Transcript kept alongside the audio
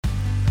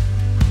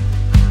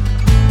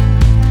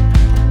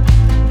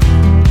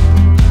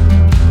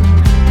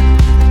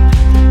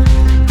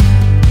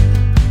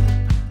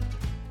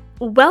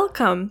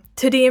Welcome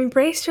to the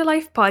Embrace Your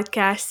Life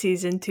podcast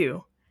season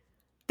 2,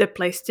 the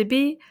place to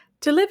be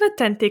to live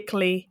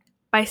authentically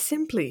by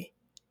simply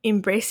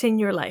embracing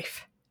your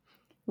life.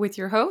 With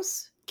your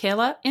hosts,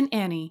 Kayla and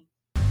Annie.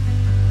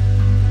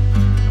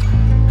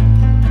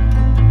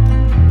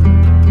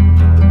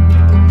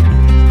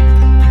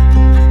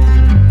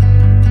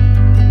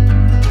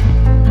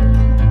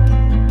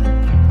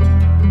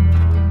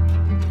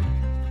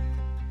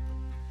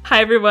 Hi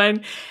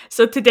everyone.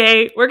 So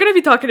today we're going to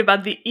be talking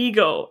about the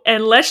ego,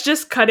 and let's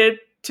just cut it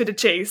to the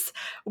chase.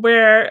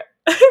 Where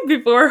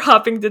before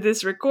hopping to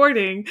this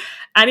recording,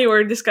 Annie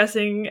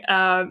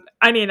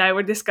and I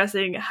were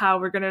discussing how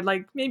we're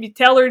gonna maybe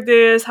tell her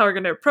this, how we're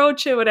gonna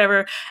approach it,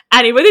 whatever.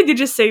 Annie, what did you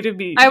just say to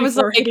me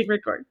before hitting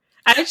record?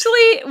 I don't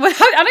even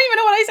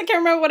know what I said. I can't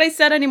remember what I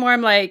said anymore.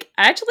 I'm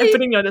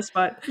putting you on the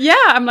spot. Yeah,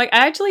 I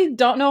actually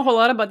don't know a whole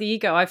lot about the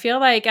ego. I feel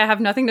like I have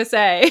nothing to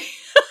say.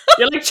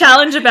 You're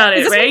challenged about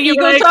it, right?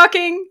 Ego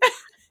talking.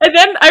 And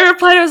then I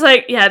replied, I was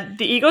like, yeah,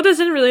 the ego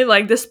doesn't really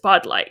like the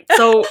spotlight.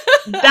 So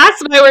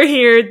that's why we're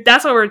here.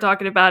 That's why we're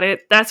talking about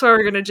it. That's why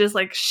we're going to just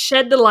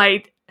shed the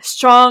light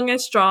strong and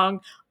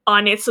strong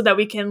on it so that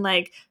we can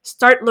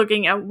start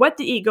looking at what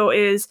the ego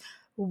is,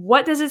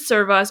 what does it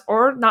serve us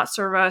or not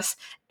serve us,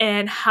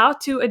 and how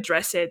to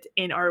address it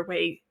in our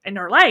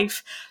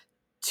life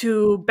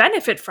to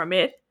benefit from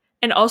it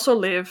and also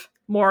live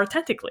more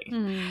authentically.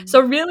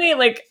 So really,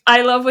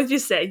 I love what you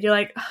said. You're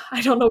like,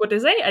 I don't know what to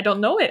say. I don't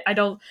know it. I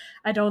don't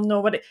know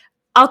what it.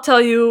 I'll tell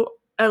you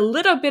a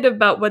little bit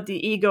about what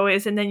the ego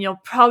is, and then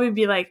you'll probably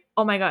be like,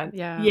 oh my God,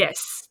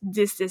 yes,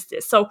 this.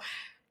 So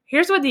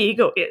here's what the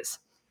ego is.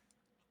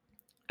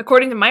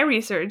 According to my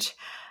research,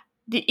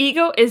 the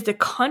ego is the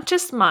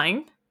conscious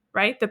mind,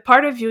 right? The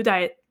part of you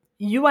that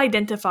you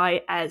identify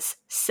as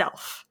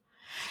self.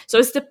 So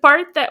it's the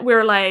part that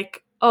we're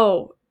like,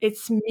 oh,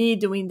 it's me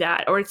doing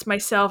that, or it's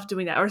myself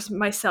doing that, or it's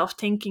myself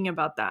thinking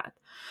about that.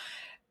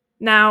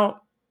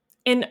 Now,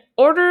 in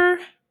order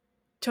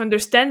to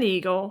understand the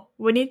ego,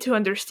 we need to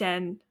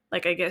understand,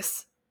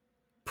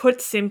 put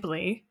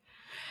simply,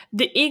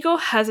 the ego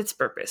has its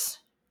purpose.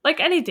 Like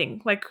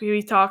anything, like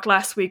we talked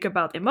last week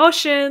about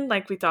emotion,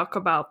 like we talk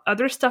about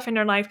other stuff in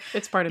our life.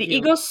 It's part of the you.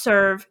 Ego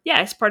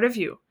it's part of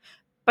you,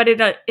 but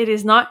it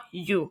is not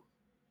you,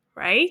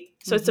 right?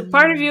 So it's a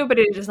part of you, but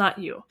it is not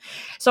you.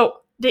 So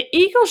the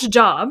ego's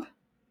job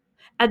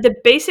at the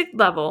basic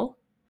level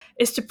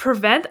is to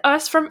prevent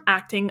us from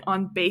acting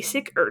on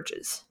basic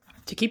urges.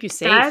 To keep you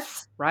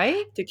safe,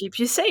 right? To keep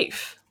you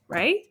safe,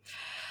 right?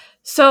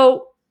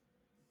 So,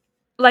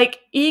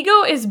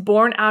 ego is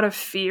born out of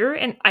fear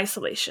and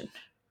isolation,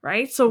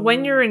 right? So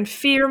when you're in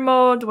fear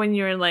mode, when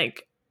you're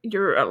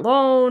you're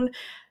alone,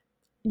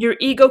 your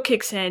ego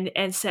kicks in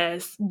and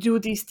says, do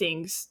these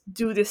things,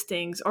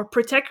 or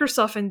protect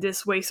yourself in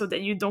this way so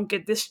that you don't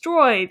get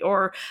destroyed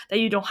or that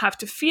you don't have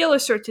to feel a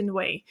certain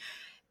way.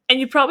 And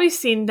you've probably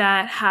seen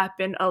that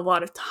happen a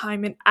lot of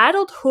time in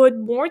adulthood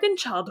more than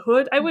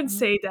childhood. I wouldn't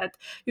say that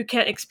you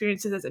can't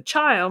experience it as a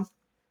child,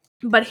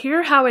 but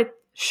here's how it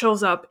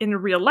shows up in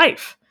real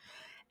life.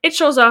 It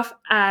shows up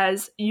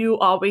as you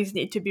always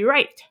need to be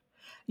right.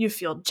 You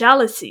feel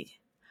jealousy.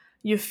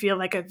 You feel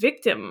like a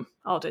victim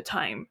all the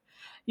time.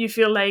 You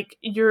feel like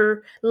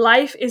your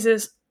life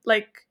is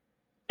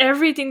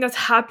everything that's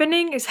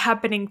happening is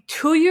happening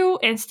to you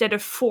instead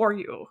of for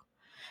you.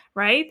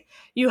 Right?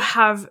 You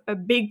have a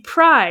big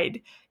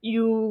pride.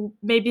 You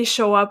maybe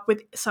show up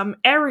with some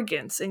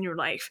arrogance in your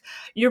life.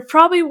 You're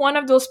probably one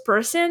of those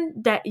person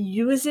that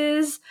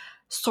uses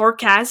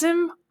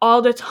sarcasm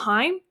all the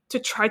time to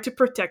try to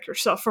protect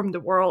yourself from the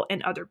world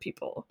and other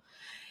people.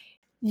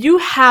 You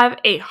have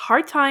a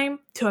hard time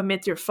to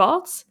admit your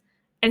faults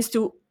and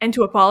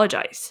to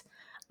apologize.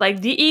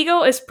 The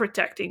ego is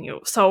protecting you.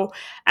 So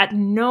at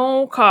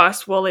no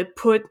cost will it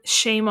put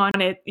shame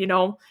on it,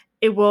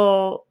 It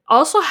will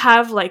also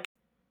have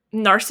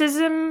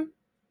narcissism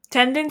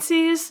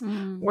tendencies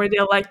where they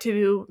like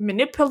to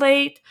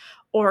manipulate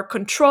or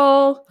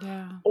control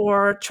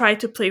or try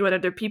to play with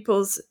other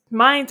people's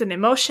minds and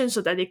emotions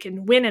so that they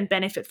can win and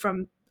benefit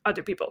from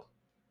other people.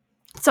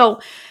 So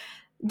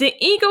the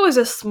ego is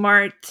a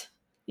smart,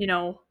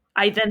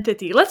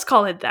 identity. Let's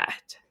call it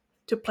that,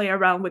 to play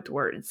around with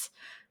words.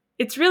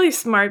 It's really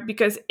smart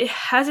because it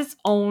has its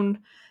own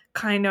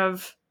kind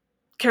of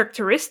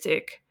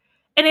characteristic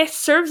and it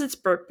serves its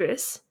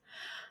purpose.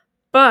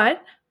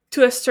 But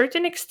to a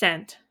certain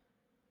extent,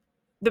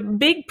 the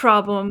big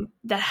problem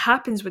that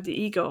happens with the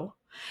ego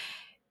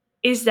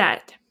is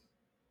that,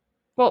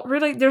 well,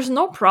 really, there's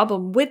no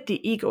problem with the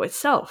ego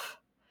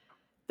itself.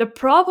 The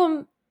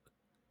problem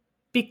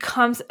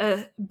becomes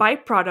a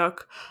byproduct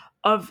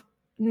of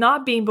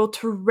not being able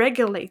to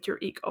regulate your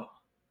ego,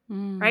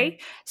 right?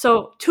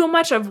 So too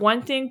much of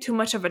one thing, too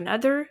much of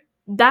another,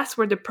 that's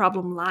where the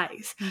problem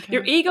lies. Okay.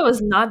 Your ego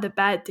is not the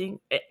bad thing,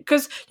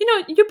 because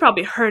you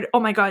probably heard,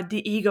 oh my God,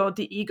 the ego,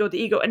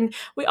 and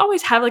we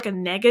always have a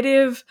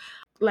negative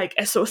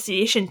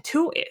association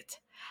to it.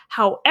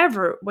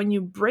 However, when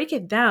you break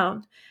it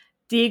down,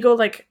 the ego,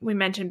 like we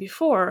mentioned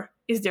before,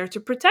 is there to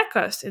protect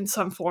us in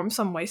some form,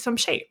 some way, some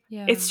shape.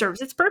 Yeah. It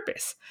serves its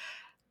purpose.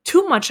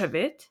 Too much of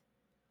it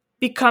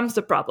becomes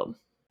the problem.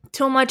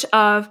 Too much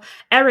of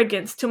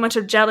arrogance, too much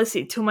of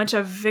jealousy, too much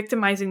of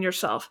victimizing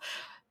yourself.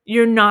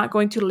 You're not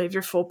going to live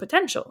your full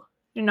potential.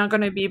 You're not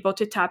going to be able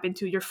to tap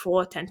into your full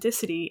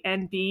authenticity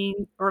and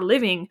being or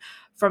living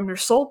from your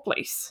soul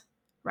place,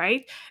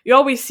 right? You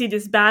always see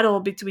this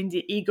battle between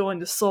the ego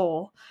and the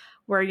soul,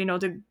 where, you know,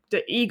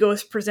 the ego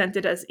is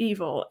presented as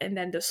evil and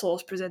then the soul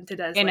is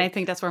presented as And like, I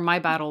think that's where my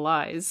battle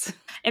lies.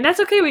 and that's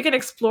okay. We can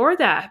explore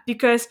that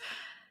because,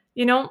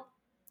 you know,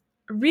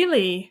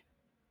 really,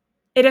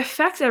 it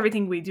affects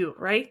everything we do,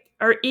 right?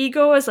 Our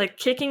ego is like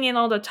kicking in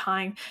all the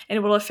time, and it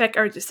will affect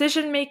our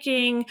decision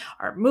making,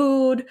 our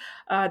mood,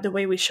 the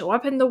way we show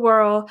up in the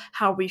world,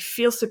 how we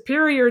feel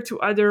superior to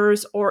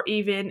others, or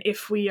even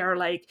if we are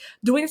like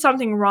doing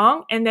something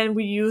wrong and then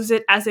we use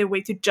it as a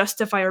way to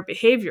justify our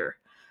behavior,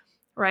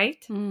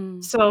 right?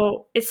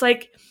 So it's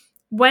like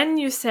when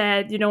you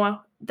said, you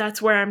know,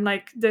 that's where I'm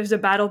like, there's a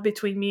battle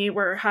between me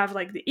where I have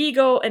like the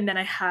ego and then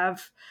I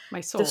have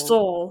My soul. the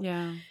soul.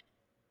 Yeah.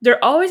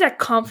 They're always at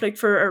conflict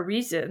for a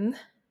reason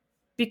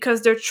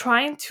because they're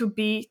trying to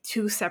be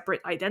two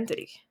separate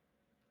identity.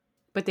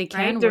 But they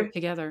can right? work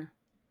together.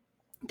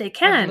 They I've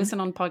can. listened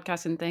on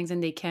podcasts and things,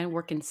 and they can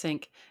work in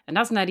sync, and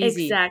that's not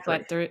easy. Exactly.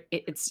 But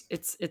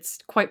it's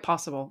quite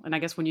possible, and I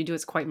guess when you do,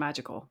 it's quite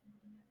magical.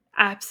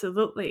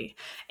 Absolutely,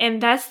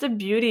 and that's the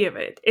beauty of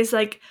it. It's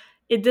like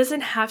it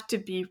doesn't have to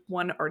be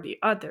one or the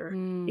other.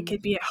 It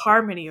could be a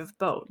harmony of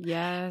both.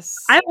 Yes.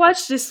 I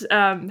watched this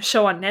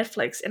show on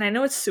Netflix, and I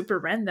know it's super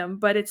random,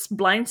 but it's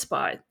Blind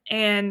Spot.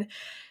 And,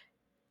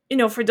 you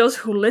know, for those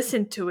who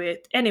listen to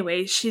it,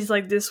 anyway, she's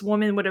like this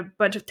woman with a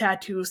bunch of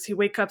tattoos. He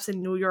wakes up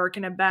in New York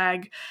in a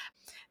bag.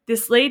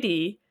 This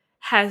lady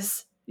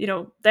has, you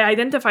know, they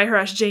identify her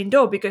as Jane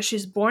Doe because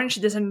she's born, she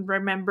doesn't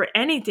remember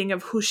anything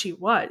of who she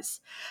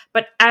was.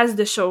 But as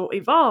the show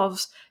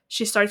evolves,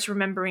 she starts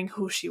remembering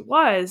who she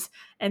was,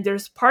 and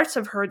there's parts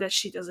of her that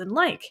she doesn't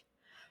like.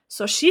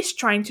 So she's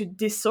trying to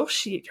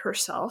dissociate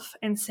herself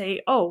and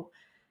say, oh,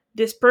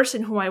 this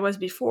person who I was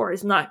before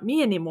is not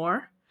me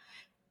anymore,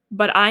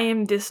 but I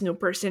am this new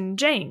person,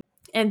 Jane.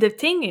 And the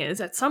thing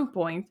is, at some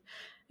point,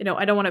 you know,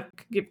 I don't want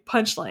to give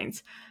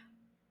punchlines,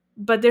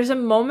 but there's a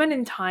moment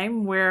in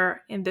time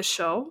where in the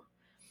show,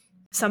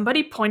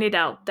 somebody pointed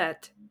out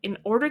that in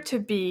order to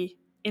be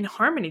in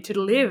harmony, to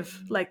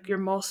live like your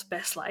most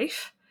best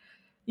life,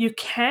 you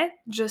can't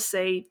just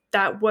say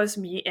that was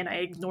me and I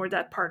ignore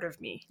that part of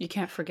me. You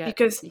can't forget.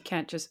 Because you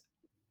can't just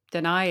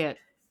deny it.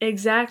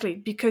 Exactly,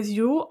 because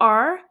you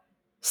are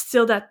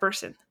still that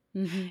person.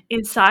 Mm-hmm.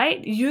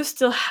 Inside, you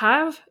still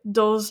have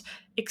those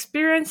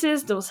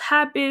experiences, those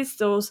habits,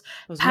 those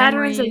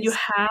patterns that you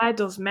had,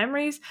 those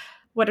memories,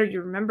 whether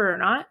you remember or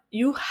not.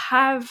 You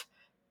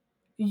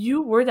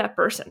were that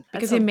person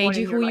because it made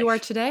you who you are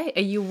today,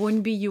 and you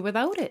wouldn't be you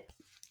without it.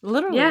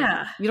 Literally.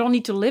 Yeah. You don't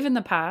need to live in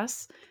the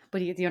past, but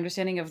the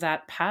understanding of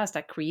that past,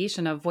 that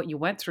creation of what you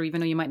went through, even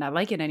though you might not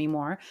like it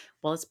anymore,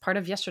 well, it's part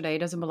of yesterday. It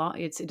doesn't belong.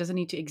 It doesn't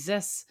need to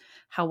exist.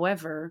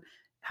 However,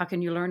 how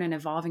can you learn and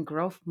evolve and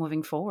grow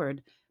moving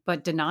forward?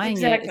 But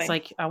denying it, it's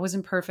like, I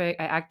wasn't perfect.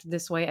 I acted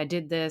this way. I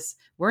did this.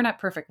 We're not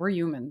perfect. We're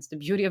humans. The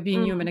beauty of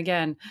being human,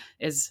 again,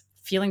 is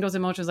feeling those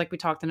emotions like we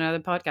talked in another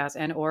podcast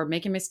and or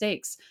making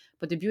mistakes.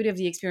 But the beauty of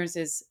the experience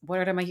is,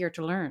 what am I here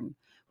to learn?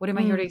 What am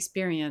I here to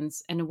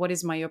experience? And what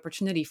is my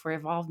opportunity for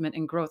evolvement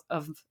and growth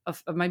of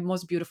my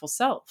most beautiful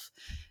self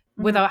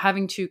without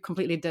having to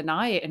completely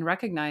deny it and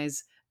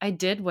recognize I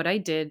did what I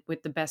did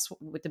with the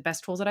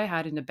best tools that I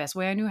had in the best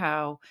way I knew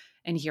how.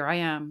 And here I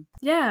am.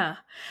 Yeah.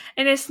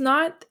 And it's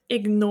not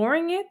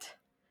ignoring it.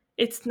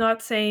 It's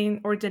not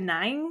saying or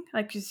denying,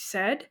 like you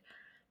said,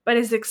 but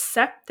it's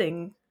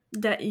accepting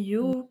that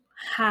you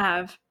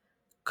have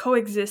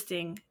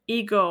coexisting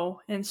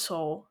ego and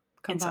soul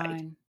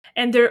inside.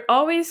 And they're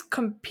always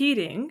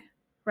competing,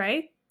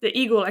 right? The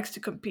ego likes to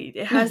compete.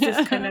 It has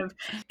this kind of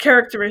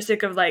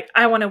characteristic of like,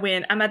 I want to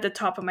win. I'm at the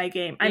top of my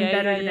game. I'm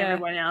better than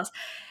everyone else.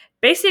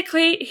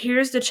 Basically,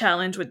 here's the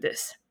challenge with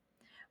this.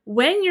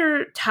 When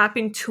you're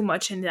tapping too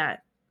much in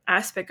that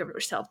aspect of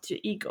yourself,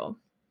 to ego,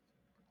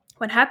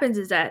 what happens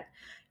is that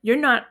you're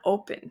not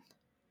open.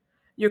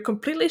 You're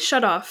completely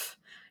shut off.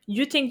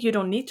 You think you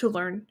don't need to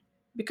learn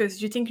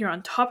because you think you're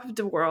on top of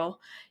the world.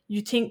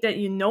 You think that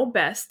you know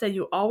best, that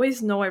you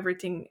always know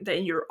everything,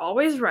 that you're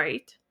always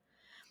right,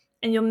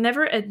 and you'll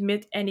never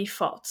admit any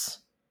faults.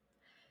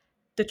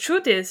 The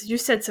truth is, you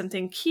said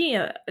something key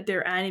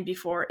there, Annie,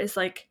 before, is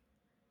like,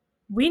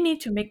 we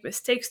need to make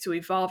mistakes to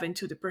evolve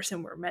into the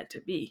person we're meant to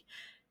be.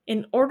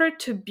 In order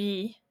to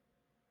be,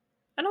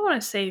 I don't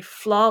want to say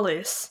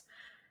flawless,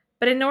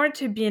 but in order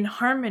to be in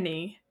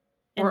harmony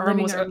and or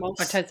living our most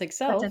authentic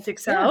self.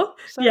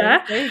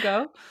 Yeah. There you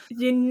go.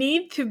 You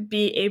need to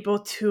be able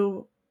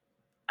to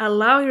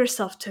allow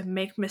yourself to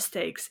make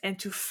mistakes and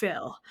to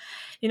fail.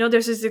 You know,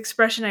 there's this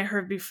expression I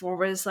heard before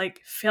where it's like,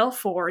 fail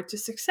forward to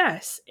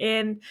success.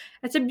 And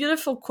it's a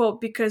beautiful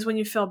quote because when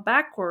you fail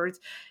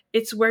backwards,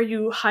 it's where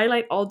you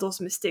highlight all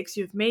those mistakes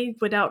you've made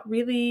without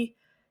really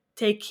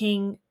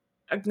taking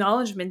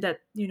acknowledgement that,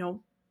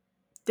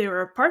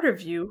 they're a part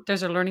of you,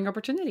 There's a learning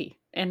opportunity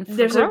and for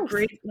there's a growth.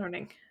 great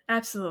learning.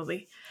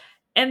 Absolutely.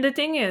 And the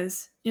thing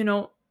is,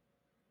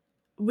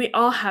 we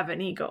all have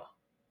an ego.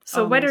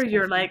 So Oh, whether most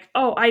you're definitely. like,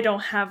 oh, I don't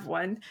have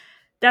one,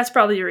 that's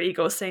probably your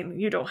ego saying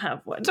you don't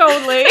have one.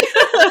 Totally.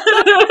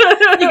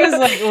 Because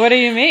like, what do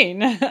you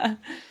mean?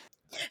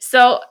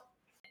 So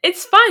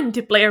it's fun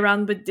to play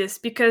around with this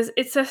because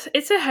it's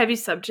a heavy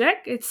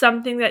subject. It's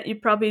something that you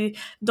probably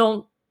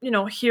don't,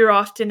 hear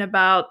often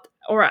about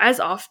or as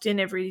often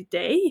every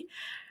day.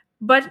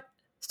 But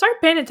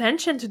start paying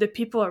attention to the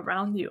people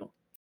around you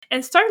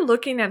and start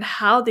looking at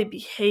how they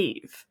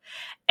behave.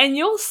 And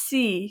you'll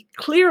see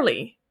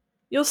clearly,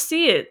 you'll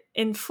see it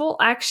in full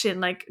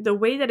action, like the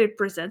way that it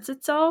presents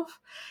itself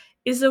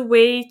is a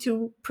way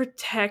to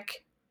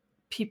protect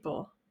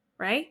people,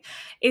 right?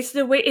 It's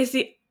the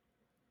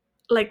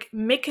like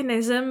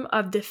mechanism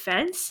of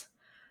defense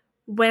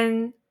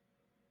when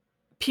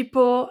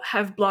people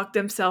have blocked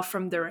themselves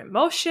from their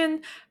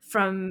emotion,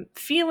 from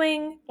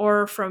feeling,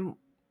 or from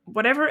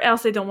whatever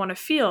else they don't want to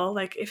feel.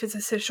 Like if it's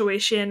a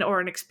situation or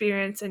an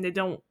experience and they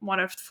don't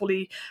want to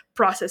fully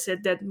process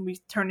it, then we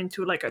turn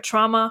into like a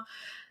trauma.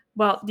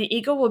 Well, the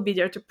ego will be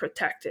there to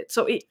protect it.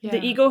 So the Yeah.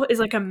 ego is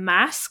like a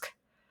mask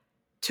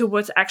to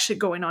what's actually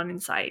going on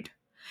inside.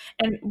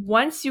 And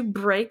once you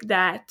break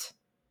that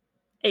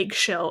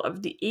eggshell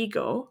of the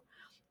ego,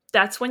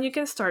 that's when you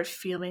can start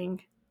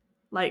feeling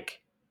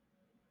like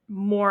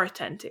more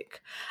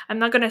authentic. I'm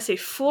not going to say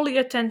fully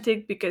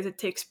authentic because it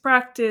takes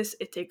practice,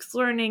 it takes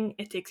learning,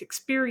 it takes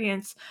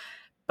experience,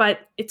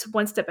 but it's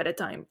one step at a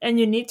time. And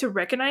you need to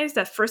recognize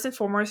that first and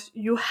foremost,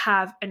 you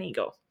have an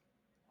ego.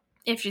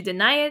 If you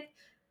deny it,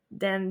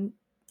 then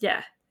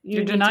yeah,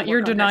 you need to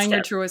You're work on that denying your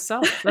step. truest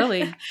self,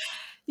 really.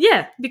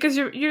 Yeah, because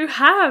you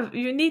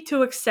need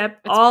to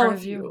accept It's all part of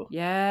of you. you,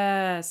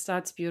 Yes,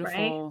 that's right?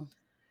 beautiful.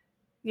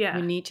 You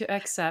Yeah. need to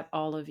accept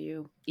all of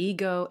you,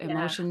 ego, Yeah.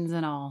 emotions,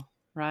 and all,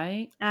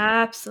 right?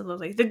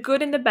 Absolutely. The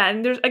good and the bad.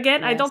 And there's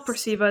again, I don't Yes.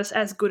 perceive us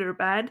as good or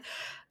bad.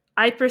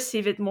 I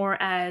perceive it more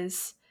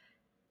as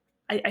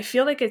I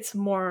feel like it's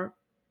more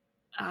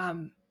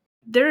um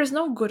there is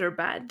no good or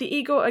bad. The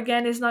ego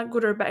again is not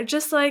good or bad.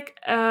 Just like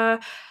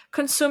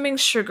consuming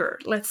sugar,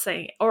 let's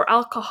say, or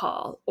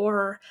alcohol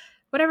or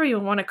whatever you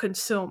want to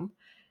consume.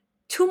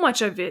 Too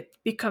much of it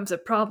becomes a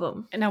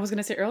problem. And I was going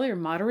to say earlier,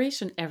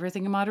 moderation,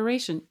 everything in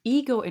moderation,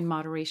 ego in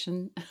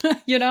moderation,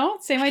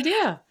 same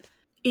idea.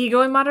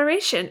 Ego in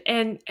moderation,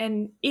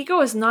 and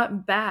ego is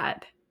not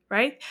bad,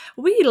 right?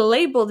 We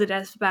labeled it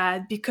as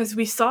bad because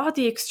we saw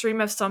the extreme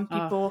of some Oh,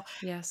 people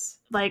yes.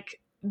 like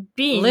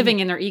being Living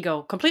in their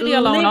ego, completely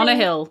alone on a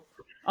living. hill,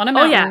 on a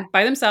Oh yeah, mountain,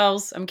 by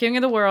themselves. I'm king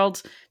of the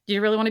world. Do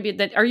you really want to be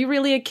that? Are you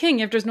really a king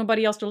if there's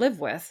nobody else to live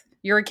with?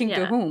 You're a king to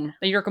yeah. whom?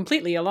 You're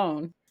completely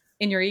alone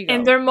in your And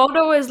ego. their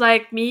motto is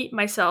like me,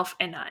 myself,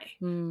 and I,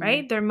 Hmm.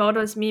 right? Their motto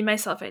is me,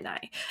 myself, and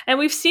I. And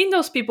we've seen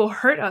those people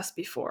hurt us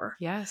before.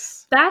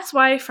 Yes. That's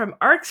why, from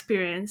our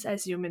experience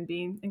as human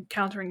beings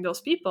encountering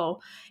those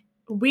people,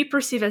 we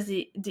perceive as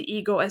the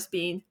ego as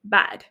being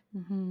bad,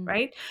 Hmm.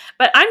 right?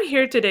 But I'm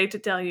here today to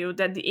tell you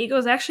that the ego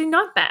is actually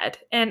not bad,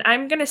 and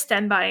I'm gonna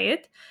stand by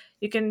it.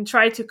 You can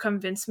try to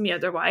convince me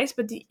otherwise,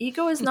 but the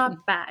ego is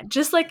not bad.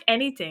 Just like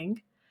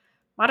anything,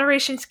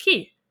 moderation is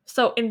key.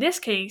 So in this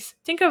case,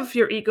 think of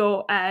your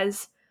ego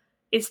as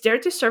it's there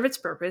to serve its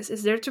purpose,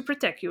 it's there to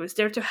protect you, it's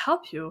there to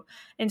help you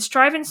and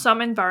strive in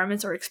some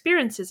environments or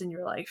experiences in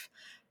your life.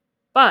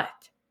 But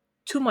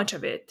too much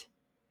of it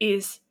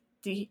is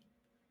the,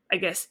 I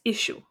guess,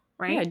 issue,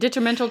 Yeah, right?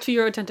 detrimental to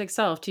your authentic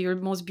self, to your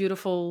most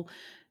beautiful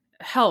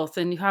health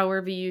and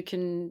however you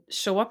can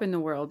show up in the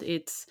world.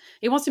 It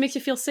wants to make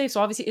you feel safe.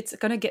 So obviously it's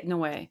gonna get in the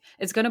way.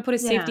 It's gonna put a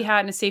safety Yeah. hat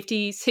and a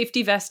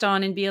safety vest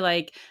on and be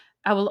like,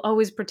 I will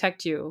always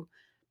protect you.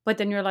 But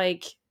then you're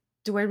like,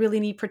 do I really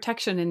need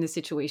protection in this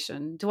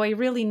situation? Do I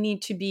really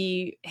need to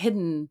be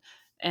hidden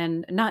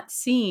and not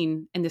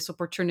seen in this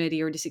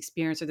opportunity or this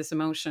experience or this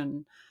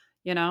emotion?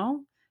 You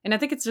know? And I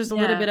think it's just a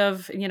little Yeah. bit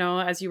of,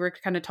 as you were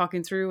kind of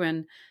talking through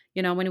and,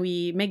 when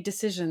we make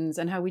decisions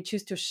and how we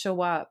choose to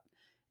show up.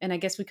 And I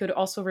guess we could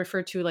also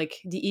refer to like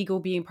the ego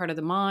being part of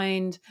the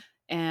mind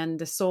and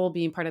the soul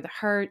being part of the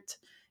heart.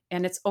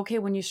 And it's okay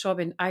when you show up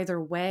in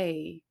either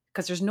way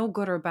because there's no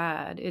good or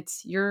bad.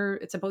 It's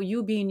about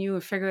you being you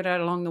and figure it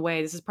out along the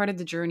way. This is part of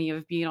the journey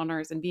of being on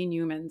earth and being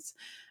humans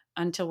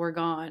until we're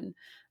gone.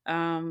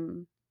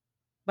 Um,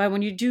 but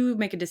when you do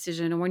make a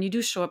decision and when you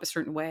do show up a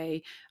certain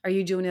way, are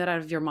you doing it out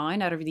of your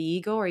mind, out of the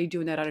ego, or are you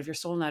doing it out of your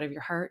soul and out of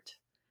your heart?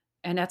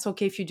 And that's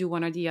okay if you do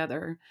one or the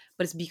other,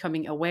 but it's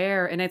becoming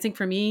aware. And I think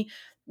for me,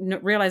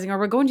 realizing,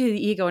 we're going to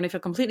the ego and I feel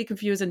completely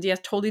confused and yes,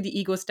 totally the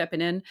ego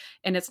stepping in.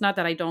 And it's not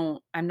that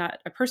I'm not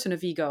a person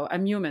of ego,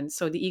 I'm human.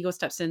 So the ego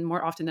steps in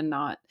more often than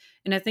not.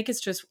 And I think it's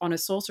just on a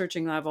soul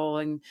searching level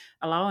and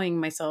allowing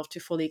myself to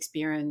fully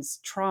experience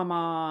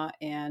trauma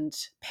and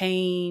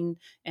pain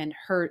and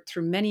hurt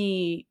through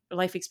many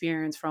life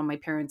experience from my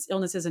parents'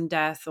 illnesses and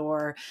death,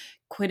 or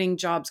quitting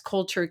jobs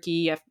cold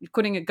turkey,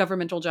 quitting a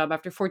governmental job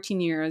after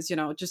 14 years,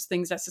 just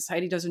things that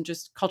society doesn't,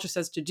 just culture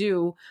says to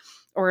do.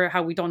 or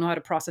how we don't know how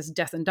to process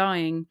death and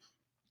dying.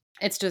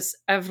 It's just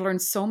I've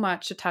learned so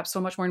much to tap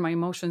so much more in my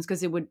emotions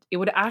because it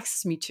would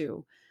ask me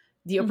to.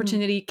 The Mm-hmm.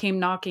 opportunity came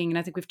knocking, and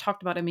I think we've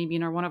talked about it maybe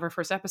in our one of our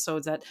first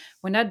episodes, that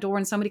when that door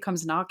and somebody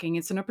comes knocking,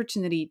 it's an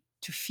opportunity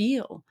to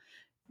feel,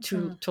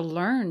 Mm-hmm. to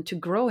learn, to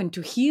grow, and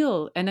to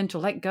heal, and then to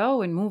let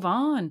go and move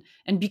on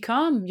and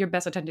become your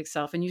best authentic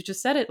self. And you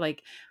just said it,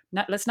 like,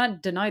 not, let's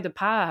not deny the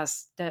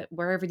past, that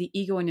wherever the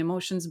ego and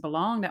emotions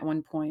belonged at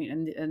one point,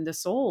 and the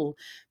soul,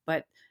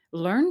 but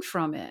learn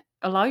from it.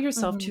 Allow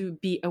yourself Mm-hmm. to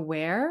be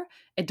aware,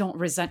 and don't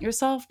resent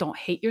yourself, don't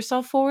hate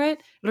yourself for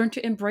it. Learn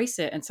to embrace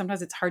it. And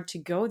sometimes it's hard to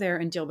go there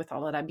and deal with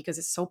all of that because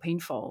it's so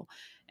painful,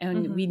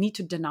 and Mm-hmm. we need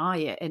to deny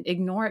it and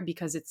ignore it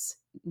because it's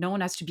no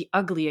one has to be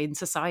ugly in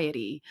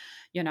society,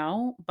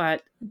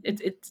 but Mm-hmm.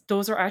 it's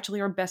those are actually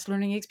our best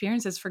learning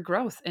experiences for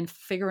growth and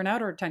figuring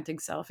out our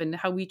authentic self and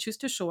how we choose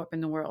to show up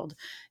in the world.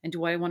 And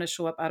do I want to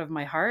show up out of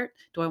my heart?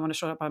 Do I want to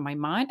show up out of my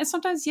mind? And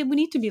sometimes, yeah, we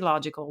need to be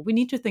logical, we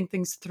need to think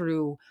things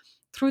through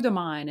the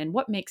mind and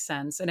what makes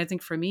sense. And I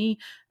think for me,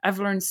 I've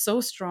learned so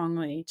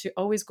strongly to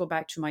always go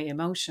back to my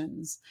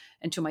emotions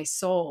and to my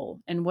soul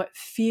and what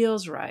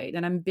feels right.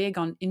 And I'm big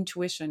on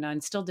intuition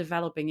and still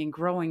developing and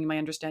growing my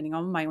understanding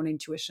of my own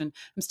intuition.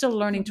 I'm still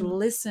learning to Mm-hmm.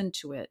 listen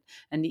to it.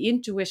 And the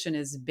intuition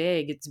is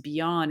big, it's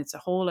beyond, it's a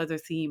whole other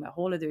theme, a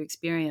whole other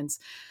experience.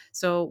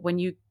 So when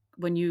you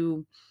when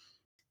you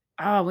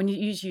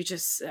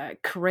just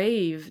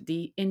crave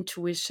the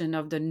intuition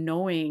of the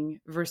knowing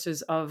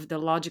versus of the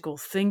logical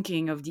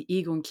thinking of the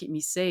ego and keep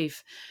me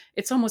safe,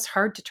 it's almost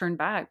hard to turn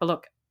back. But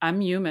look, I'm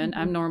human, Mm-hmm.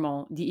 I'm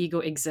normal. The ego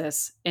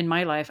exists in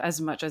my life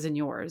as much as in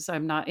yours.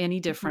 I'm not any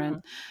Mm-hmm.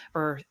 different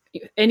or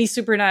any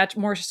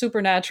supernatural, more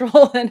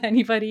supernatural than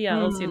anybody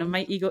else. Mm-hmm.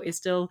 My ego is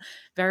still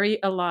very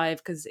alive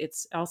because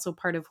it's also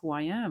part of who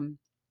I am.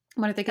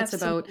 But I think it's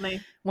about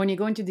Absolutely. when you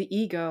go into the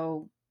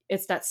ego,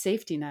 it's that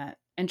safety net.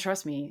 And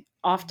trust me,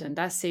 often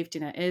that safety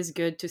net is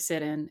good to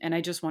sit in. And I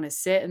just want to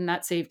sit in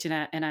that safety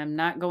net and I'm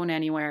not going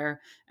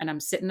anywhere. And I'm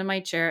sitting in my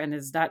chair and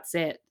that's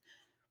it.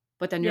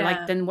 But then you're like,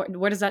 Yeah. then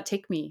where does that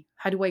take me?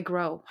 How do I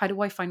grow? How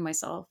do I find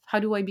myself? How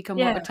do I become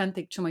more Yeah.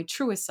 authentic to my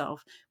truest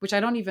self? Which I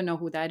don't even know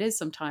who that is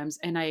sometimes.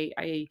 And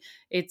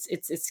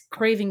it's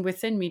craving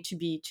within me to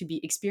be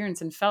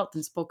experienced and felt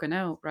and spoken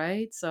out.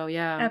 Right. So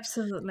yeah.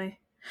 Absolutely.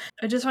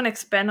 I just want to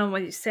expand on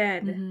what you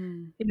said.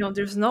 Hmm.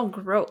 There's no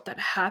growth that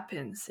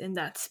happens in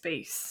that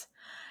space.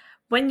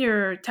 When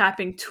you're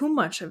tapping too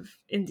much of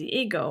in the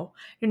ego,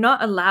 you're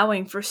not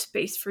allowing for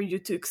space for you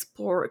to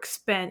explore,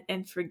 expand,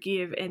 and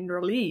forgive and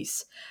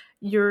release.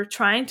 You're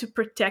trying to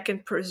protect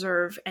and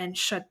preserve and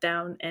shut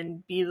down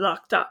and be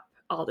locked up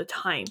all the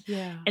time.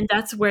 Yeah. And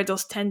that's where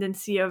those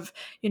tendency of,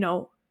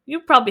 you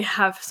probably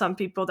have some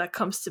people that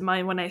comes to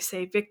mind when I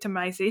say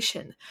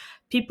victimization.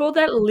 People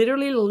that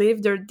literally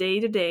live their day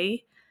to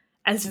day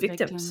as The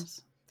victims,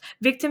 victims.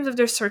 victims of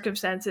their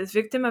circumstances,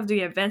 victim of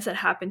the events that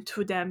happened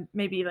to them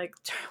maybe like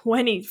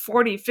 20,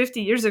 40,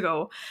 50 years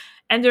ago.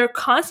 And they're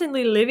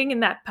constantly living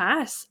in that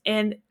past.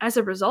 And as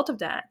a result of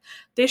that,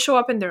 they show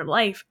up in their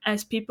life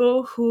as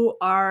people who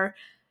are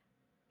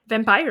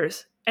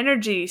vampires,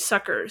 energy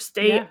suckers.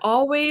 They Yeah.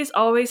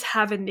 always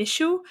have an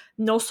issue,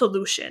 no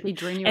solution. They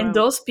drain you And out.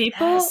 those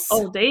people, Yes.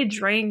 oh, they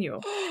drain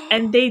you.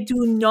 And they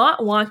do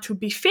not want to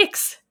be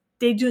fixed.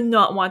 They do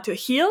not want to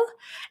heal.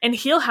 And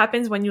heal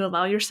happens when you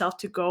allow yourself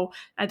to go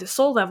at the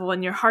soul level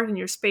in your heart and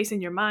your space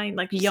and your mind,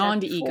 like you said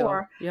Beyond the ego.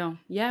 before, Yeah.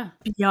 Yeah.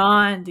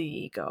 beyond the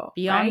ego,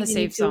 Beyond right? the You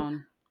need safe to,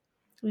 zone.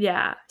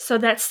 yeah. So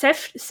that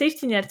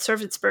safety net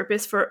serves its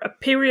purpose for a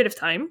period of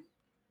time.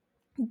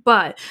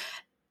 But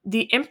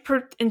the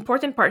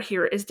important part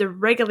here is the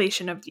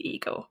regulation of the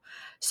ego.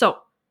 So,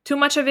 too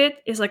much of it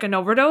is like an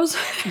overdose,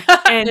 It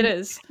and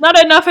is.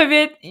 not enough of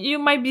it, you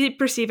might be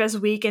perceived as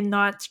weak and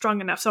not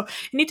strong enough. So,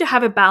 you need to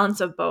have a balance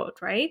of both,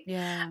 right?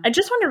 Yeah. I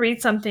just want to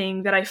read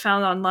something that I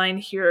found online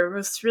here. It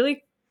was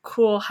really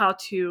cool how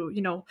to,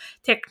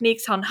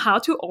 techniques on how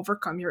to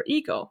overcome your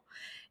ego.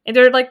 And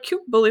they're like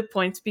cute bullet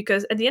points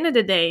because at the end of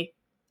the day,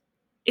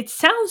 it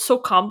sounds so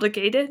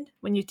complicated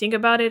when you think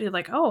about it. You're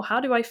like, oh, how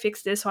do I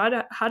fix this? How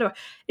do I?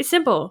 It's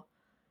simple.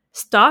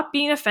 Stop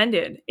being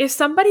offended. If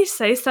somebody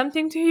says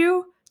something to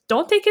you,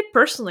 don't take it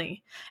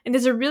personally. And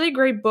there's a really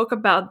great book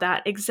about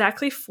that,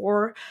 exactly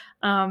for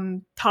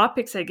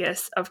topics, I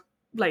guess, of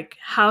like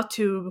how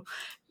to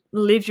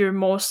live your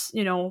most,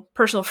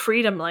 personal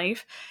freedom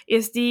life,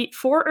 is the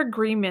Four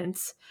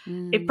Agreements, a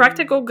Mm,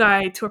 practical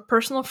guide to a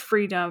personal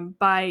freedom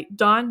by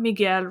Don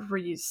Miguel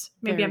Ruiz.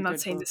 Maybe I'm very not good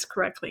saying this book.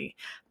 correctly,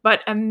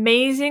 but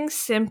amazing,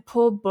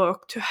 simple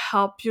book to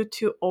help you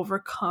to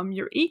overcome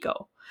your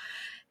ego.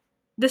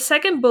 The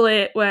second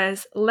bullet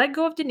was let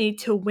go of the need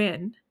to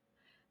win,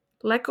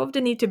 let go of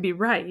the need to be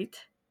right,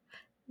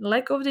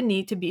 let go of the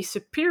need to be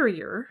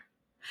superior,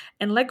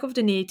 and let go of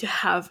the need to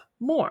have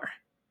more.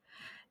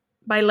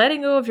 By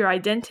letting go of your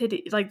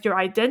identity, like you're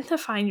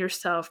identifying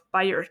yourself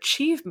by your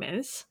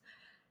achievements,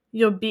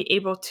 you'll be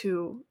able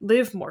to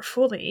live more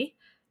fully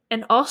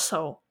and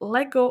also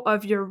let go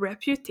of your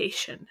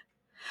reputation.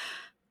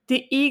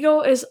 The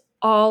ego is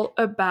all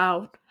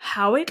about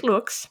how it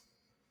looks,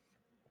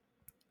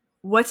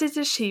 what it's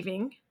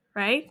achieving,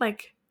 right?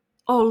 Like,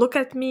 oh, look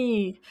at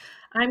me.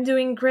 I'm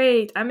doing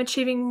great. I'm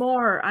achieving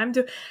more.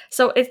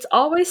 So it's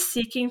always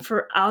seeking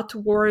for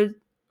outward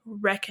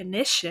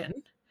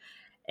recognition.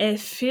 It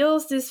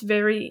feels this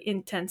very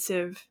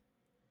intensive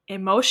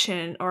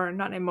emotion, or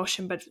not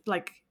emotion, but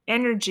like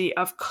energy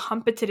of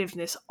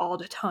competitiveness all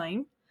the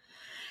time.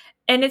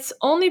 And its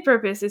only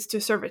purpose is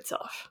to serve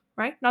itself,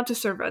 right? Not to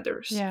serve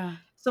others. Yeah.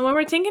 So when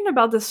we're thinking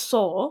about the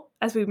soul,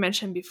 as we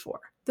mentioned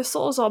before, the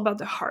soul is all about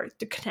the heart,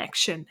 the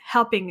connection,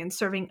 helping and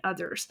serving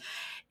others.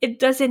 It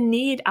doesn't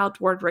need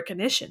outward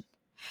recognition.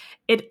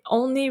 It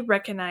only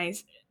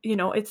recognize,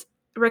 its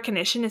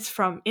recognition is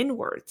from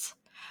inwards.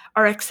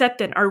 Our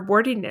acceptance, our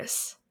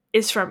worthiness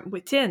is from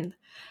within.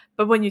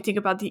 But when you think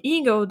about the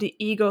ego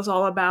is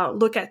all about,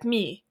 look at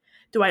me.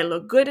 Do I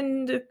look good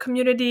in the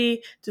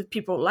community? Do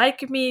people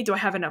like me? Do I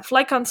have enough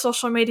like on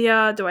social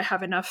media? Do I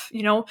have enough,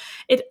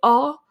 it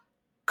all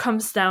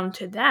comes down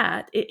to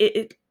that.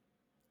 It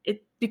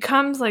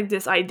becomes like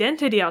this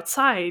identity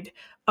outside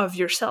of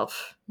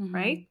yourself, Hmm.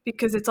 right?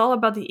 Because it's all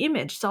about the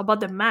image, it's all about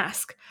the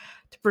mask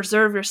to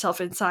preserve yourself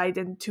inside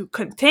and to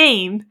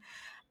contain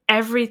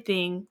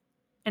everything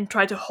and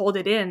try to hold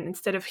it in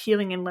instead of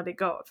healing and let it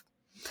go.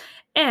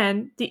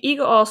 And the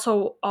ego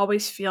also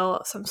always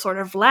feel some sort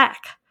of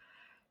lack.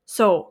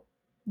 So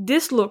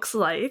this looks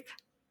like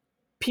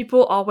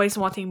people always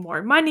wanting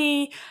more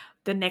money,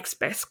 the next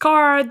best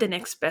car, the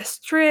next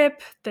best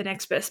trip, the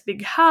next best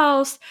big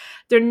house.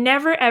 They're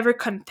never ever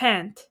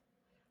content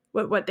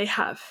with what they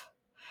have.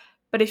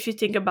 But if you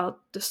think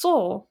about the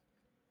soul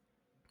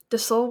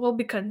will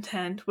be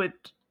content with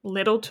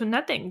little to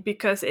nothing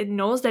because it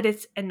knows that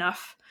it's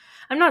enough.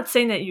 I'm not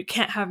saying that you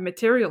can't have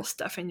material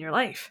stuff in your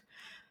life,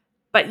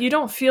 but you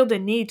don't feel the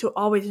need to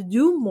always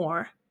do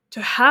more,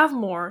 to have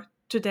more,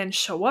 to then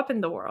show up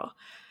in the world.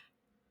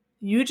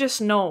 You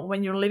just know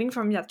when you're living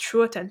from that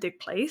true authentic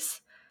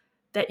place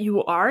that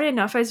you are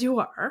enough as you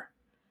are,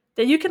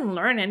 that you can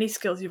learn any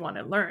skills you want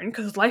to learn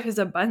because life is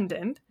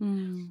abundant,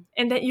 Mm.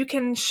 and that you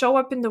can show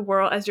up in the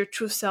world as your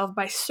true self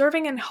by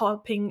serving and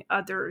helping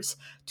others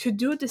to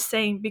do the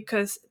same,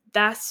 because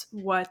that's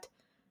what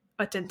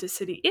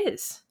authenticity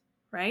is,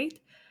 right?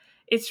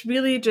 It's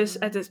really just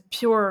at this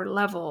pure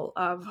level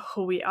of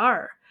who we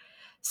are.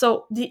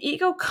 So the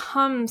ego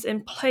comes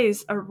and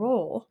plays a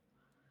role,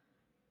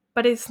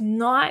 but it's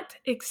not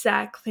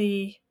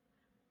exactly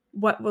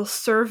what will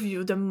serve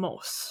you the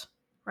most,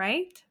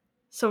 right?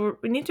 So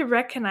we need to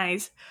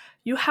recognize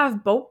you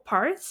have both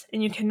parts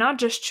and you cannot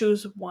just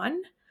choose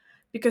one,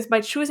 because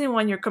by choosing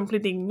one, you're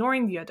completely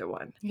ignoring the other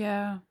one,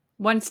 Yeah.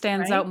 One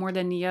stands right? out more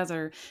than the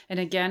other. And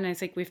again, I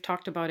think we've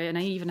talked about it. And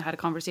I even had a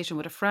conversation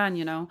with a friend,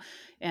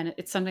 and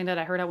it's something that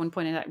I heard at one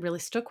point and that really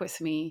stuck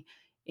with me.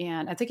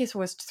 And I think it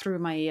was through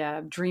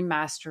my Dream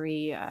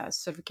Mastery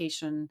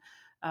certification.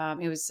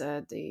 It was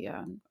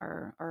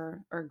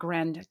our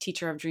grand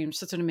teacher of dreams,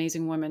 such an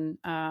amazing woman.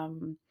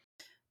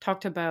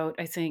 Talked about,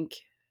 I think,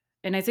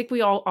 and I think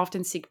we all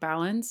often seek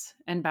balance,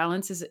 and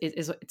balance is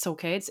it's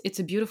okay. It's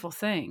a beautiful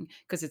thing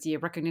because it's the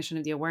recognition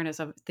of the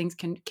awareness of things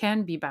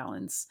can be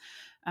balanced.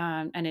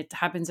 And it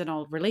happens in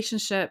all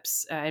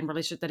relationships, in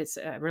relationship that it's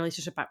a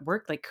relationship at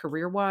work, like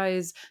career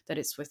wise, that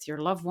it's with your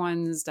loved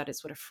ones, that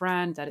it's with a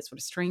friend, that it's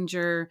with a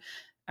stranger.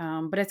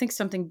 But I think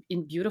something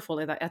in beautiful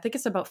is that I think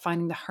it's about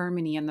finding the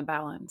harmony and the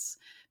balance,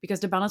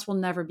 because the balance will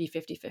never be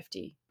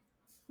 50-50,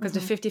 because the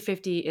Mm-hmm.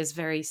 50-50 is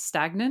very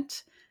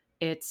stagnant,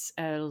 it's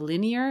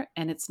linear,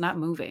 and it's not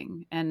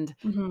moving. And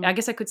Mm-hmm. I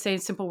guess I could say in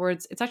simple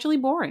words, it's actually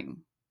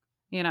boring.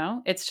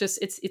 It's just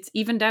it's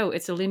evened out,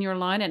 it's a linear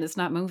line, and it's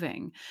not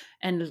moving.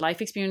 And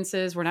life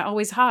experiences, we're not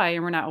always high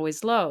and we're not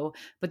always low,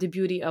 but the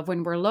beauty of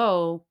when we're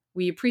low,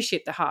 we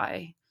appreciate the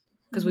high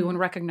because we Mm-hmm. won't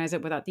recognize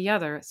it without the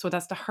other. So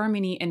that's the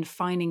harmony in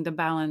finding the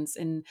balance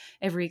in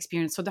every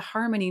experience. So the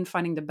harmony in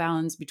finding the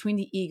balance between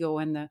the ego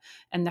and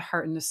the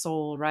heart and the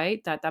soul,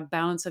 right? That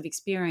balance of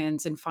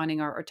experience and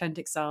finding our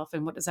authentic self,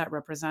 and what does that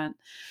represent.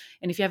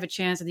 And if you have a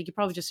chance, I think you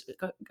probably just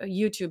go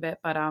YouTube it,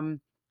 but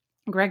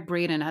Greg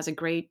Braden has a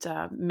great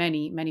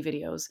many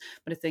videos,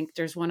 but I think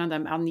there's one of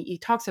them. He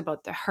talks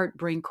about the heart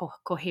brain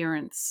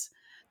coherence,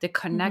 the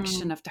Mm-hmm.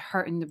 connection of the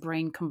heart and the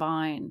brain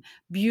combined.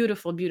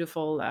 Beautiful,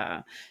 beautiful.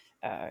 Uh,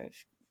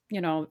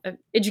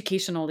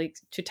 educational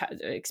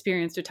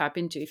experience to tap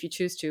into if you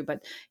choose to,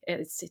 but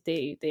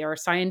they are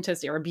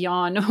scientists, they are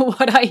beyond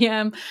what I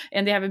am,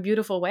 and they have a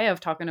beautiful way of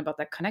talking about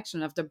that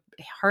connection of the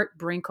heart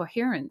brain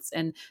coherence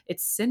and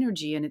its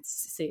synergy and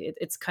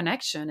its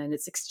connection and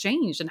its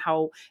exchange, and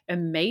how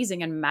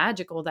amazing and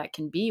magical that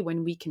can be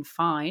when we can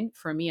find,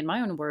 for me in my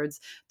own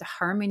words, the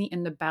harmony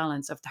and the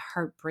balance of the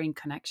heart brain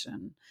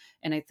connection.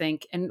 And I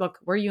think, and look,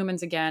 we're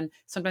humans again.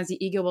 Sometimes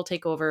the ego will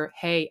take over.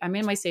 Hey, I'm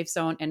in my safe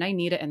zone and I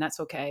need it, and that's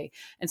okay. way.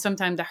 And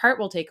sometimes the heart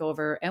will take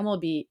over and will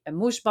be a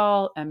mush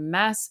ball, a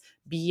mess,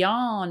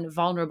 beyond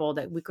vulnerable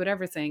that we could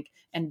ever think.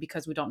 And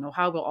because we don't know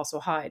how, we'll also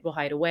hide. We'll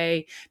hide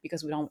away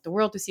because we don't want the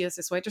world to see us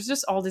this way. There's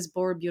just all this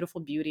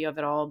beautiful beauty of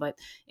it all. But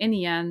in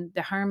the end,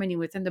 the harmony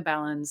within the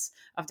balance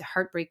of the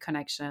heartbreak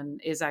connection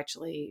is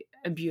actually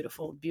a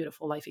beautiful,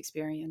 beautiful life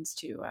experience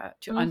to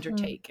Mm-hmm.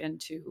 undertake and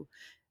to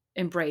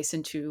embrace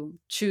and to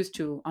choose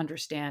to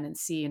understand and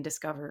see and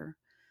discover.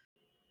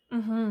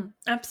 Mm-hmm.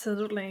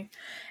 Absolutely.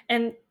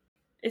 And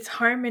it's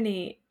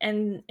harmony,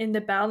 and in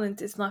the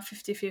balance it's not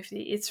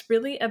 50-50. It's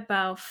really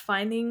about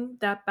finding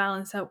that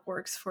balance that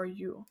works for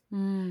you,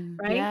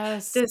 right?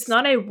 Yes. There's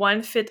not a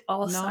one fit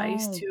all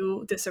size No.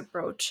 to this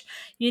approach.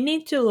 You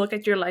need to look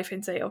at your life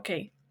and say,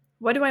 okay,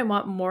 what do I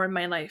want more in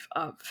my life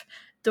of?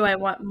 Do I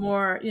want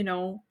more,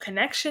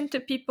 connection to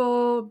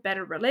people,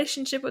 better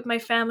relationship with my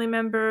family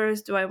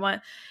members? Do I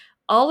want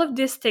all of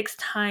this takes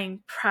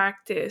time,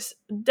 practice,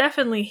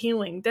 definitely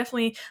healing,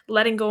 definitely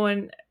letting go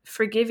and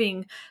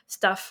forgiving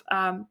stuff,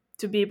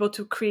 to be able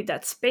to create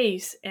that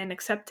space and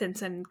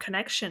acceptance and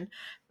connection.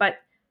 But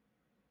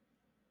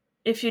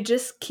if you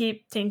just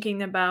keep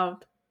thinking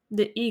about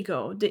the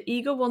ego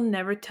will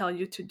never tell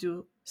you to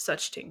do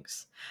such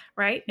things,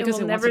 right? It Because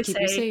will it wants to never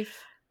keep you say,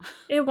 safe.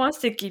 it wants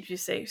to keep you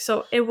safe.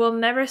 So it will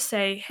never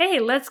say, hey,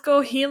 let's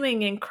go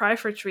healing and cry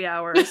for 3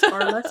 hours, or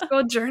let's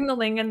go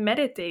journaling and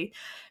meditate,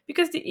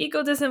 because the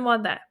ego doesn't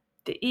want that.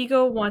 The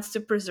ego wants to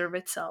preserve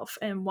itself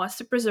and wants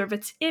to preserve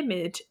its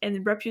image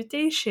and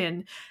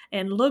reputation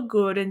and look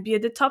good and be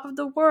at the top of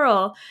the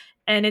world.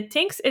 And it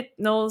thinks it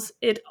knows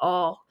it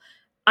all.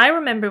 I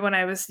remember when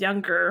I was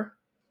younger,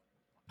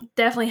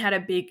 definitely had a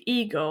big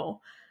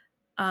ego,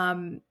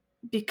 um,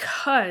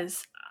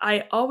 because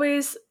I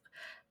always,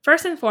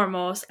 first and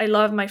foremost, I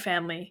love my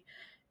family,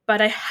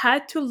 but I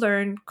had to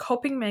learn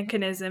coping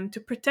mechanism to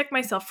protect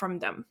myself from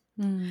them.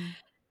 Mm.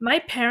 My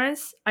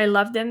parents, I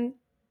love them,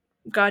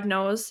 God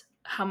knows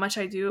how much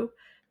I do,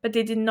 but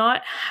they did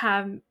not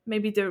have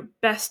maybe their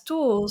best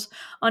tools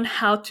on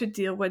how to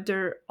deal with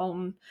their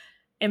own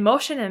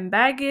emotion and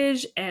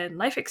baggage and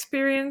life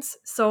experience.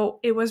 So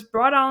it was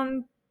brought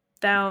on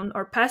down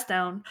or passed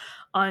down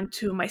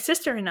onto my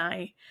sister and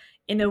I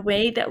in a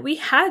way that we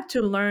had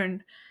to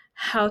learn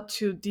how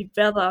to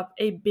develop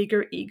a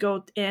bigger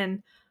ego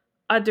in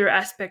other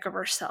aspect of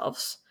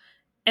ourselves.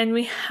 And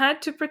we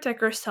had to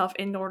protect ourselves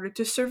in order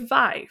to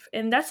survive.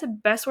 And that's the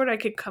best word I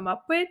could come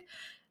up with.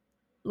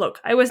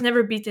 Look, I was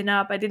never beaten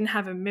up. I didn't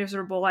have a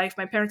miserable life.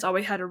 My parents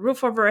always had a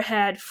roof over our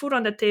head, food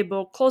on the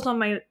table, clothes on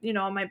my,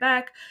 on my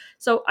back.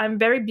 So I'm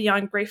very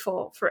beyond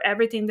grateful for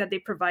everything that they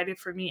provided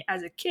for me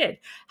as a kid.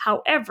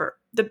 However,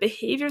 the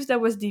behaviors that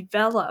was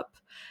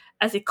developed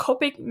as a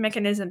coping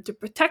mechanism to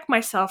protect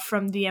myself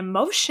from the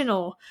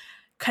emotional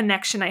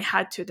connection I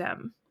had to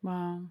them,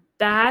 Wow.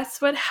 that's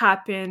what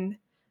happened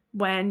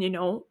when,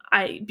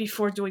 I,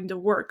 before doing the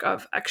work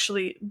of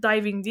actually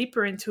diving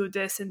deeper into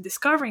this and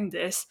discovering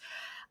this,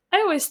 I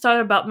always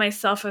thought about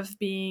myself as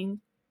being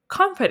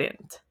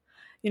confident.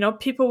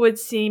 People would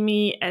see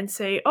me and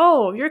say,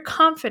 oh, you're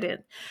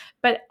confident.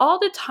 But all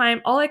the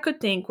time, all I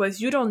could think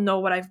was, you don't know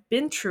what I've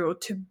been through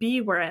to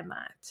be where I'm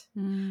at.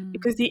 Mm.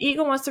 Because the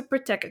ego wants to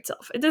protect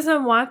itself. It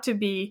doesn't want to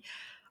be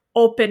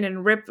open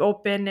and ripped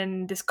open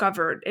and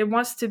discovered. It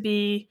wants to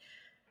be,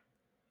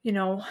 you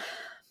know,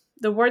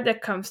 the word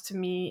that comes to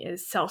me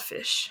is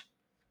selfish.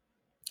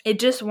 It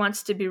just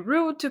wants to be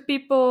rude to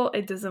people.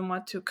 It doesn't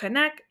want to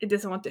connect. It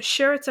doesn't want to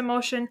share its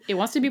emotion. It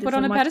wants to It be put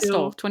on doesn't a want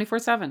pedestal to,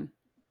 24/7.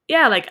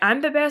 yeah, like,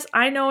 I'm the best.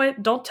 I know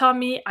it. Don't tell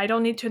me. I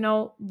don't need to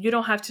know. You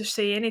don't have to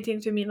say anything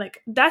to me.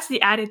 Like, that's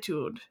the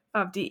attitude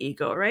of the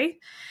ego, right?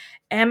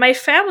 And my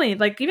family,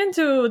 like, even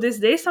to this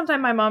day,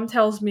 sometimes my mom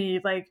tells me,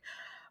 like,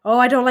 oh,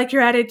 I don't like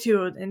your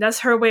attitude. And that's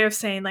her way of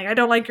saying, like, I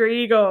don't like your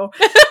ego.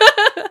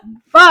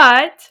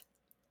 But,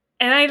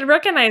 and I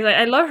recognize it.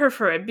 I love her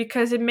for it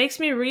because it makes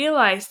me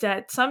realize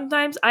that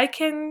sometimes I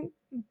can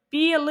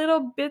be a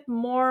little bit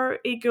more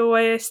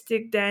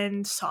egoistic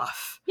than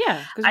soft.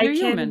 Yeah, because I you're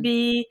can human.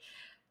 be,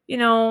 you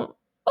know,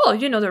 well,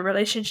 the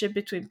relationship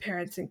between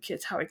parents and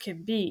kids, how it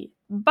can be.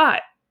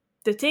 But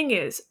the thing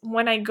is,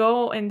 when I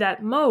go in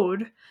that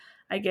mode,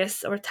 I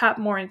guess, or tap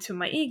more into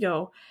my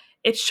ego,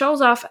 it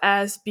shows off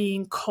as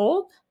being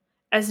cold,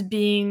 as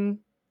being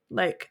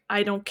like,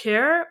 I don't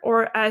care,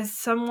 or as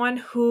someone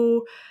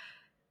who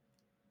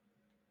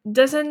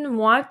doesn't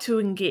want to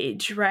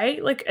engage,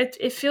 right? Like,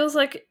 it feels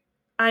like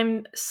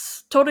I'm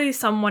totally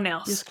someone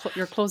else.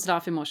 You're closed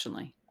off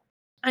emotionally.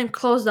 I'm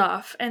closed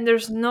off, and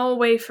there's no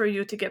way for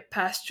you to get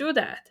past through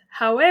that.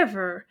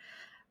 However,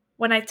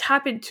 when I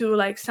tap into,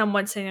 like,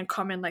 someone saying a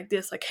comment like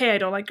this, like, hey, I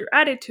don't like your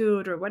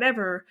attitude or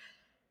whatever,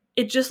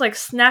 it just, like,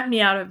 snapped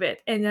me out of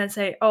it and then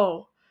say,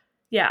 oh,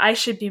 yeah, I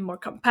should be more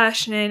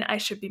compassionate. I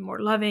should be more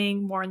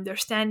loving, more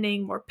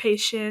understanding, more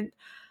patient.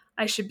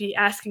 I should be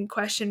asking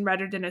question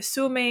rather than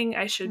assuming.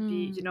 I should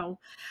be, Mm.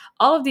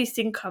 all of these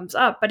things comes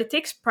up, but it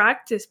takes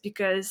practice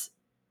because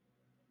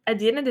at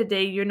the end of the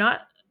day,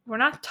 we're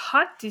not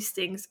taught these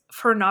things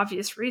for an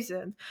obvious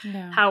reason.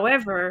 Yeah.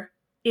 However,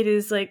 it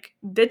is like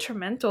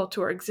detrimental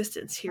to our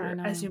existence I here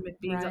as know, human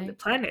beings on the right?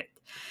 planet.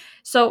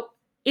 So,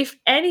 if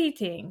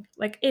anything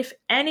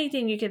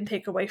you can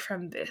take away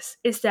from this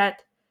is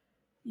that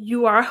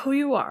you are who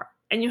you are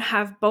and you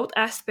have both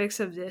aspects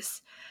of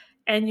this,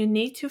 and you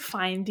need to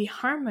find the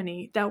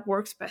harmony that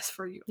works best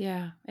for you.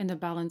 Yeah, and the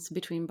balance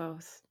between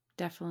both.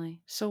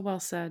 Definitely. So well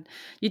said.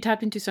 You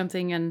tapped into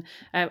something, and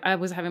I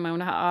was having my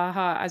own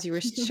aha as you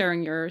were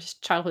sharing your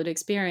childhood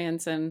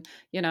experience. And,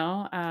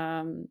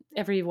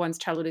 everyone's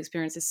childhood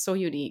experience is so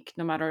unique,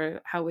 no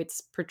matter how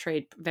it's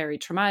portrayed, very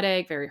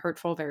traumatic, very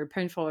hurtful, very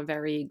painful, and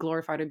very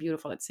glorified or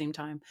beautiful at the same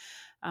time.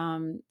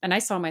 And I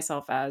saw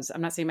myself as,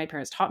 I'm not saying my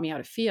parents taught me how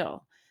to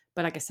feel,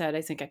 but like I said,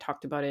 I think I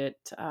talked about it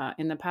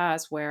in the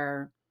past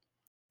where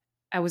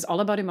I was all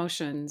about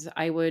emotions.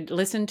 I would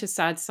listen to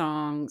sad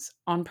songs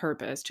on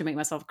purpose to make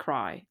myself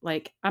cry.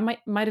 Like I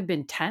might have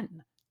been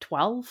 10,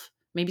 12,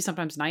 maybe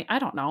sometimes 9. I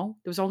don't know.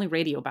 There was only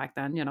radio back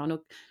then, no,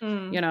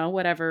 Mm.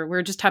 whatever. We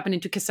are just tapping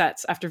into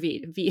cassettes after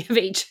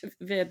VH,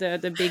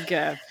 the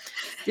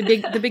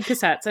big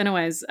cassettes.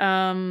 Anyways,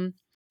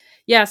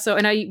 yeah, so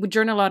and I would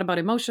journal a lot about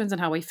emotions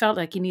and how I felt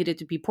like it needed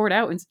to be poured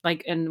out,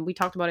 and we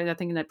talked about it I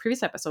think in that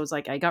previous episodes.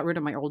 Like I got rid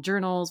of my old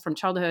journals from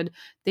childhood.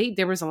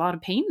 There was a lot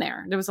of pain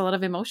there. There was a lot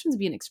of emotions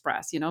being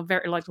expressed,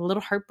 very like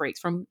little heartbreaks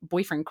from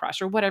boyfriend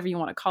crush or whatever you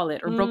want to call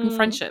it, or broken Mm.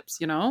 friendships,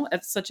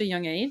 at such a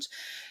young age.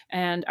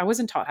 And I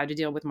wasn't taught how to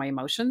deal with my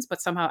emotions,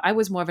 but somehow I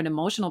was more of an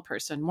emotional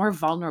person, more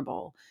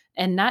vulnerable,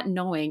 and not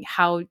knowing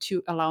how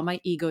to allow my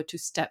ego to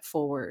step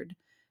forward.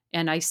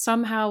 And I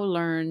somehow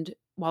learned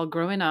while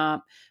growing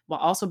up, while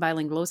also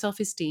battling low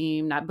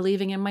self-esteem, not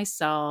believing in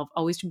myself,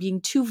 always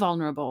being too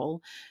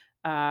vulnerable,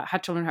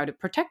 had to learn how to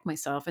protect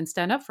myself and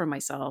stand up for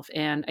myself.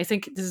 And I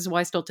think this is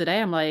why still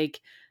today I'm like,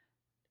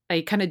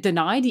 I kind of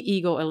deny the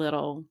ego a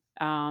little,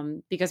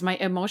 because my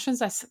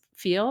emotions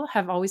feel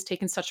have always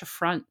taken such a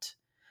front.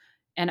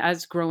 And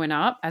as growing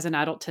up as an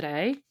adult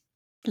today,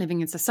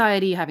 living in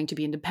society, having to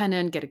be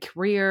independent, get a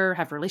career,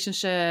 have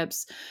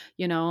relationships,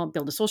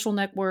 build a social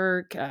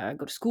network,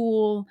 go to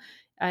school.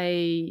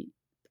 I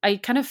I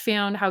kind of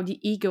found how the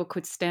ego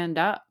could stand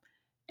up,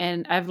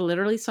 and I've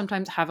literally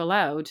sometimes have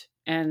allowed.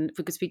 And if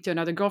we could speak to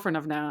another girlfriend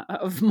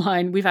of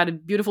mine, we've had a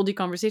beautiful deep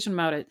conversation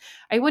about it.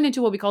 I went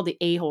into what we call the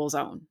a-hole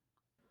zone.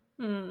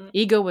 Mm.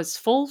 Ego was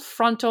full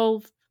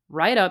frontal,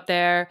 right up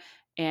there,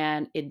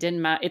 and it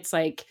didn't matter. It's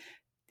like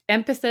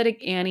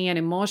empathetic Annie and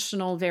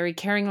emotional, very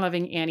caring,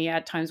 loving Annie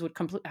at times would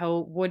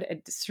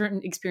a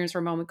certain experience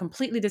or moment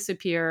completely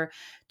disappear,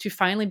 to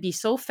finally be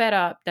so fed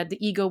up that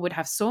the ego would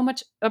have so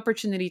much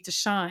opportunity to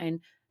shine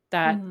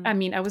that, I Mhm.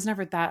 mean, I was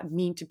never that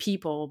mean to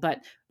people,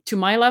 but to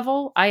my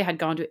level, I had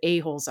gone to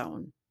a-hole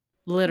zone.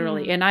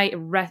 Literally. Mm.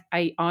 And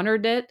I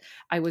honored it.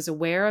 I was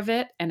aware of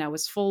it, and I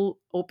was full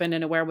open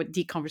and aware with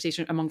deep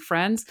conversation among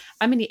friends.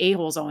 I'm in the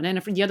a-hole zone. And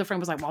if the other friend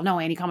was like, well, no,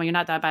 Annie, come on, you're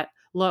not that bad.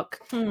 Look,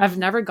 I've Mm.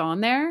 never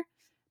gone there,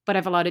 but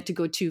I've allowed it to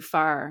go too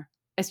far,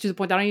 as to the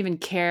point that I don't even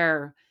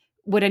care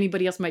what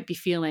anybody else might be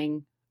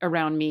feeling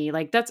around me.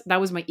 Like that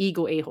was my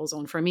ego a-hole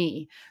zone for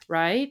me,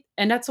 right?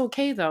 And that's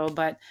okay though.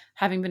 But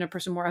having been a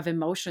person more of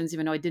emotions,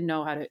 even though I didn't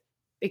know how to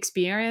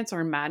experience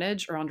or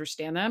manage or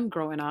understand them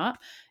growing up,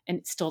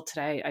 and still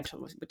today,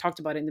 we talked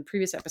about it in the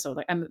previous episode.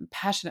 Like I'm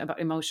passionate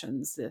about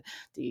emotions,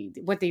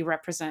 what they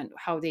represent,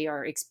 how they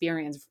are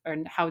experienced,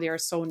 and how they are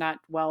so not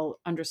well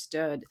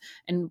understood,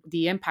 and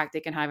the impact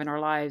they can have in our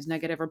lives,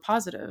 negative or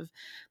positive.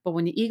 But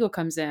when the ego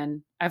comes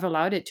in, I've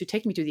allowed it to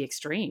take me to the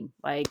extreme,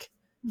 like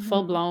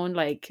full Mhm. blown,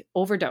 like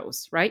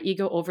overdose, right?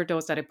 Ego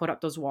overdose, that I put up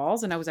those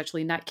walls and I was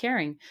actually not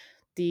caring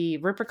the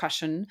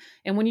repercussion.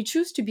 And when you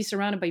choose to be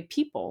surrounded by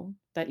people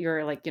that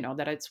you're like,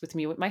 that it's with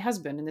me, with my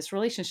husband in this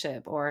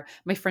relationship, or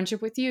my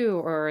friendship with you,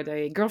 or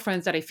the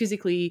girlfriends that I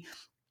physically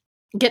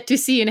get to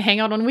see and hang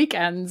out on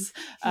weekends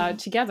Mm.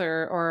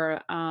 together,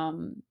 or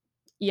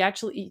you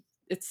actually,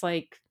 it's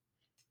like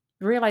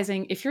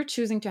realizing if you're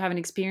choosing to have an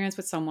experience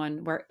with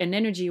someone where an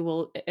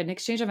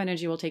exchange of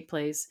energy will take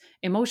place,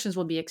 emotions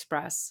will be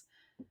expressed,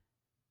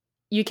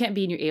 you can't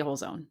be in your a-hole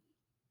zone.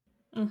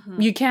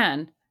 Mhm. You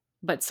can,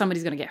 but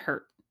somebody's going to get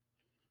hurt.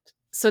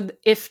 So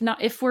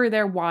if we're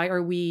there, why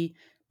are we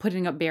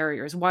putting up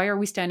barriers? Why are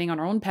we standing on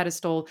our own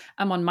pedestal?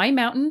 I'm on my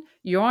mountain,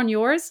 you're on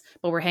yours,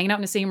 but we're hanging out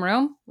in the same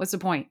room. What's the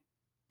point?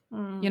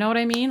 You know Mm. what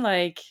I mean?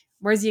 Like,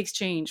 where's the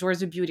exchange?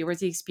 Where's the beauty? Where's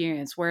the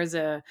experience? Where's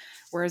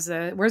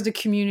the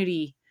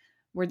community?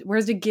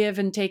 Where's the give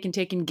and take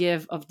and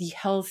give of the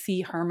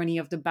healthy harmony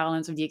of the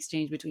balance of the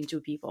exchange between two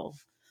people?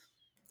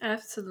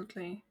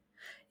 Absolutely.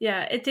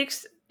 Yeah, it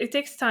takes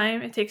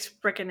time, it takes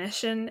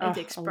recognition, it Oh,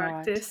 takes a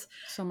lot. practice,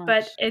 So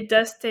but much. it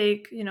does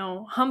take,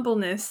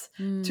 humbleness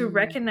to Mm,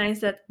 recognize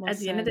that well at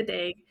the end of the said.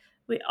 day,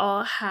 we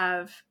all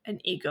have an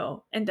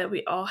ego and that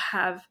we all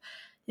have,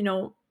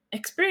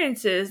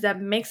 experiences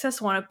that makes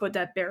us want to put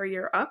that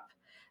barrier up.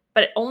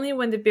 But only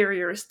when the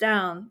barrier is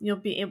down, you'll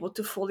be able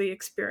to fully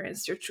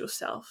experience your true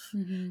self.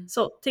 Mm-hmm.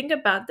 So think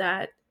about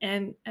that,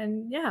 and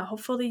yeah,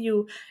 hopefully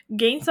you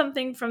gain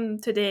something from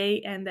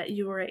today and that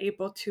you were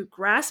able to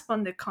grasp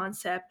on the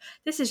concept.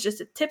 This is just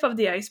the tip of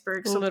the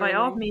iceberg. So by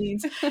all Literally.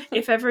 means,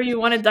 if ever you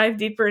want to dive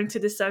deeper into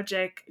the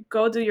subject,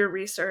 go do your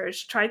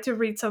research, try to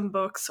read some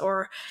books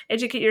or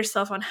educate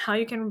yourself on how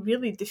you can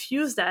really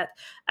diffuse that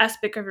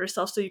aspect of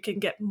yourself so you can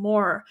get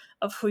more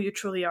of who you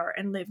truly are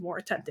and live more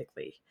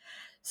authentically.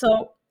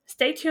 So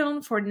stay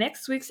tuned for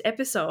next week's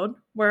episode,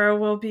 where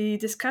we'll be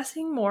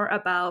discussing more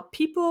about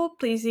people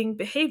pleasing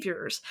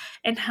behaviors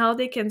and how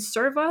they can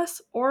serve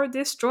us or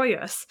destroy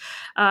us,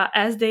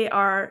 as they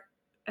are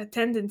a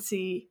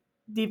tendency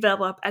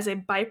develop as a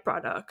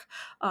byproduct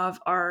of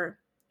our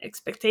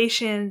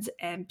expectations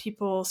and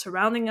people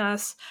surrounding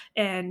us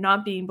and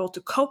not being able to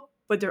cope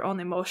with their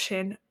own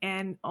emotion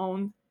and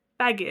own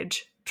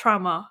baggage,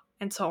 trauma,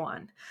 and so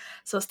on.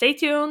 So stay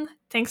tuned.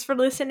 Thanks for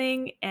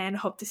listening and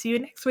hope to see you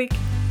next week.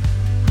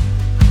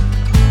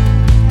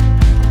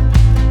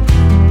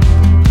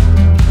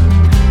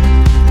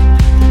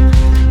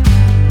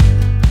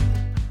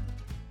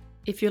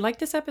 If you like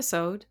this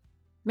episode,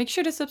 make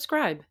sure to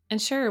subscribe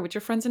and share it with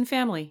your friends and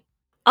family.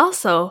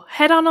 Also,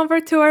 head on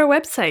over to our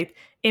website,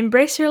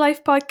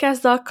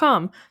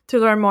 embraceyourlifepodcast.com, to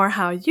learn more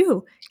how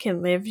you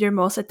can live your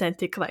most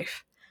authentic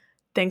life.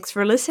 Thanks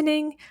for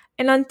listening,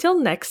 and until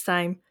next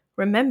time,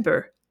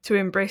 remember to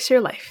embrace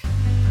your life.